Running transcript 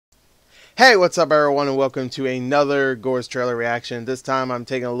Hey, what's up everyone, and welcome to another Gors trailer reaction. This time I'm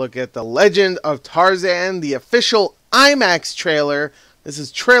taking a look at The Legend of Tarzan, the official IMAX trailer. This is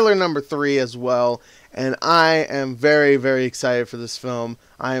trailer number 3 as well, and I am very, very excited for this film.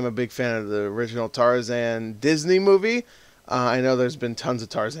 I am a big fan of the original Tarzan Disney movie. I know there's been tons of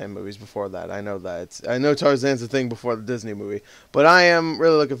Tarzan movies before that. I know that. I know Tarzan's a thing before the Disney movie. But I am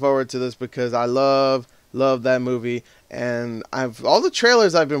really looking forward to this because I love that movie, and all the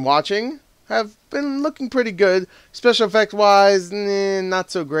trailers I've been watching have been looking pretty good. Special effect wise, not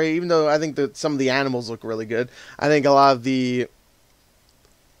so great, even though I think that some of the animals look really good. I think a lot of the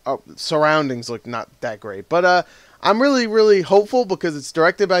surroundings look not that great. But I'm really hopeful because it's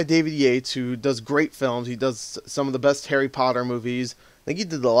directed by David Yates, who does great films. He does some of the best Harry Potter movies. I think he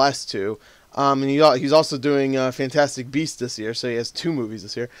did the last two. And he's also doing Fantastic Beasts this year, so he has 2 movies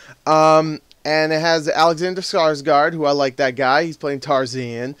this year. And it has Alexander Skarsgård, who I like that guy. He's playing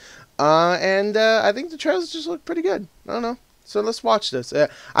Tarzan. And I think the trailers just look pretty good. I don't know. So let's watch this.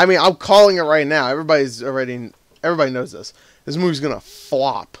 I mean, I'm calling it right now. Everybody knows this. This movie's gonna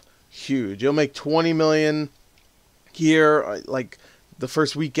flop huge. It'll make 20 million here, like the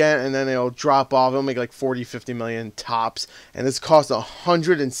first weekend, and then it'll drop off. It'll make like 40-50 million tops. And this cost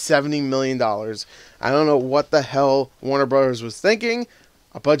 $170 million. I don't know what the hell Warner Brothers was thinking.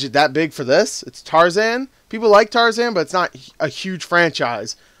 A budget that big for this? It's Tarzan. People like Tarzan, but it's not a huge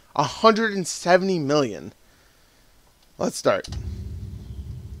franchise. 170 million. Let's start.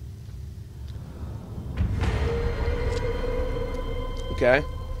 Okay.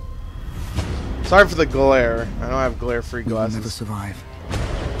 Sorry for the glare. I don't have glare-free glasses. We'll never survive.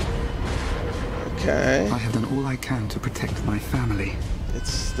 Okay. I have done all I can to protect my family.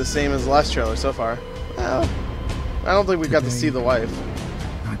 It's the same as the last trailer so far. Well, I don't think we got to see the wife.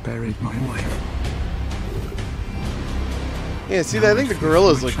 I buried my wife. Yeah, see, I think the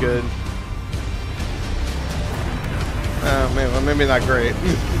gorillas look good. Maybe not great.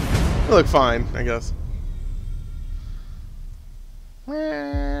 They look fine, I guess.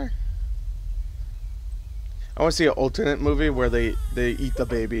 I want to see an alternate movie where they eat the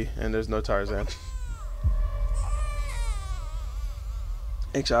baby and there's no Tarzan.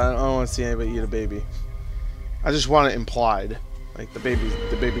 Actually, I don't want to see anybody eat a baby. I just want it implied, like the baby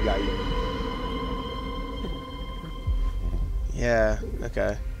got eaten. Yeah,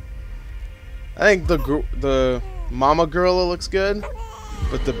 okay. I think the mama gorilla looks good,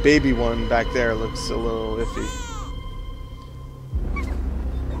 but the baby one back there looks a little iffy.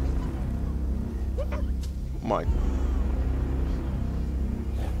 Mine.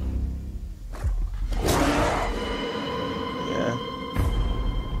 Yeah.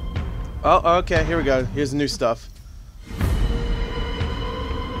 Oh, okay, here we go. Here's the new stuff.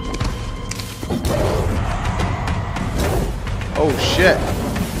 Oh shit.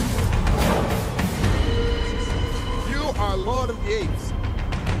 You are Lord of the Apes.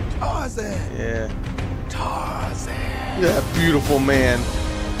 Tarzan. Yeah. Tarzan. Look at that beautiful man.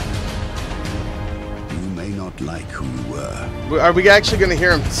 You may not like who you were. Are we actually going to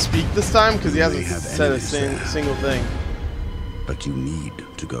hear him speak this time? Because he You hasn't may have said a enemies there. single thing. But you need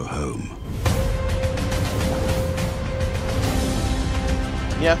to go home.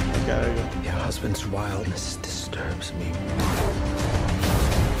 Yeah, okay, there you go. Your husband's wildness disturbs me.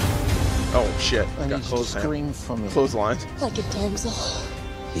 Oh shit. I Got need you to scream from me. Clothesline. Like a damsel.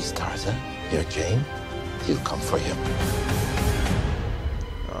 He's Tarzan. You're Jane. He'll come for you.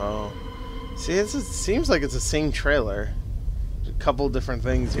 Oh. See, it seems like it's the same trailer. There's a couple different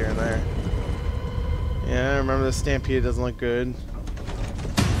things here and there. Yeah, I remember the Stampede doesn't look good.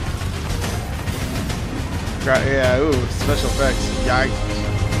 Yeah, ooh, special effects. Yikes.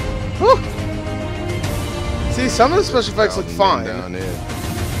 Whew. See, some of the special effects look fine. Down there.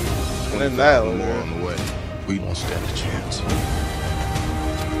 And then that More look on the way. We won't stand a chance.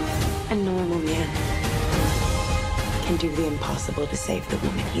 A normal man can do the impossible to save the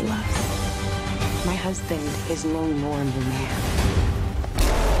woman he loves. My husband is no normal man.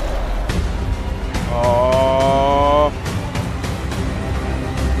 Oh. I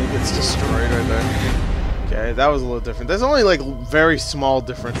think it's destroyed right there. Okay, that was a little different. There's only like very small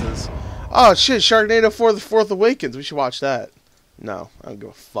differences. Oh shit, Sharknado 4: The Fourth Awakens. We should watch that. No, I don't give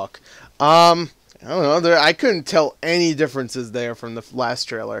a fuck. I don't know. I couldn't tell any differences there from the last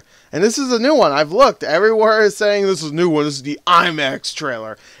trailer. And this is a new one. I've looked. Everywhere is saying this is a new one. This is the IMAX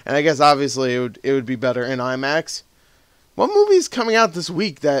trailer. And I guess obviously it would be better in IMAX. What movie is coming out this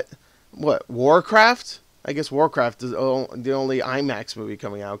week that... What? Warcraft? I guess Warcraft is the only IMAX movie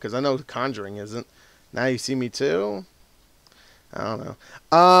coming out. Because I know Conjuring isn't. Now You See Me Too? I don't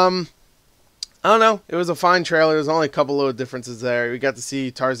know. I don't know. It was a fine trailer. There's only a couple little differences there. We got to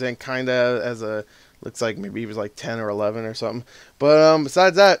see Tarzan kind of as a, looks like maybe he was like 10 or 11 or something. But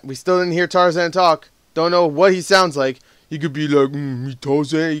besides that, we still didn't hear Tarzan talk. Don't know what he sounds like. He could be like, me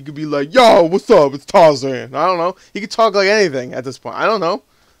Tarzan. He could be like, yo, what's up? It's Tarzan. I don't know. He could talk like anything at this point. I don't know.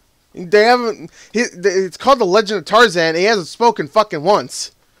 They haven't. It's called The Legend of Tarzan. He hasn't spoken fucking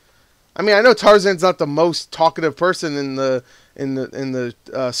once. I mean, I know Tarzan's not the most talkative person in the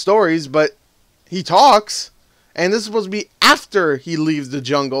stories, but he talks. And this is supposed to be after he leaves the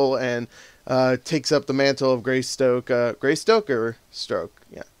jungle and takes up the mantle of Greystoke. Greystoke or Stroke?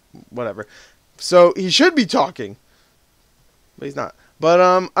 Yeah, whatever. So he should be talking, but he's not. But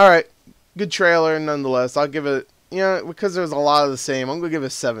all right, good trailer nonetheless. I'll give it. Yeah, because there's a lot of the same. I'm gonna give it a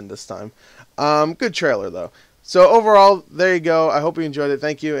 7 this time. Good trailer though. So overall, there you go. I hope you enjoyed it.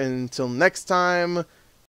 Thank you, and until next time.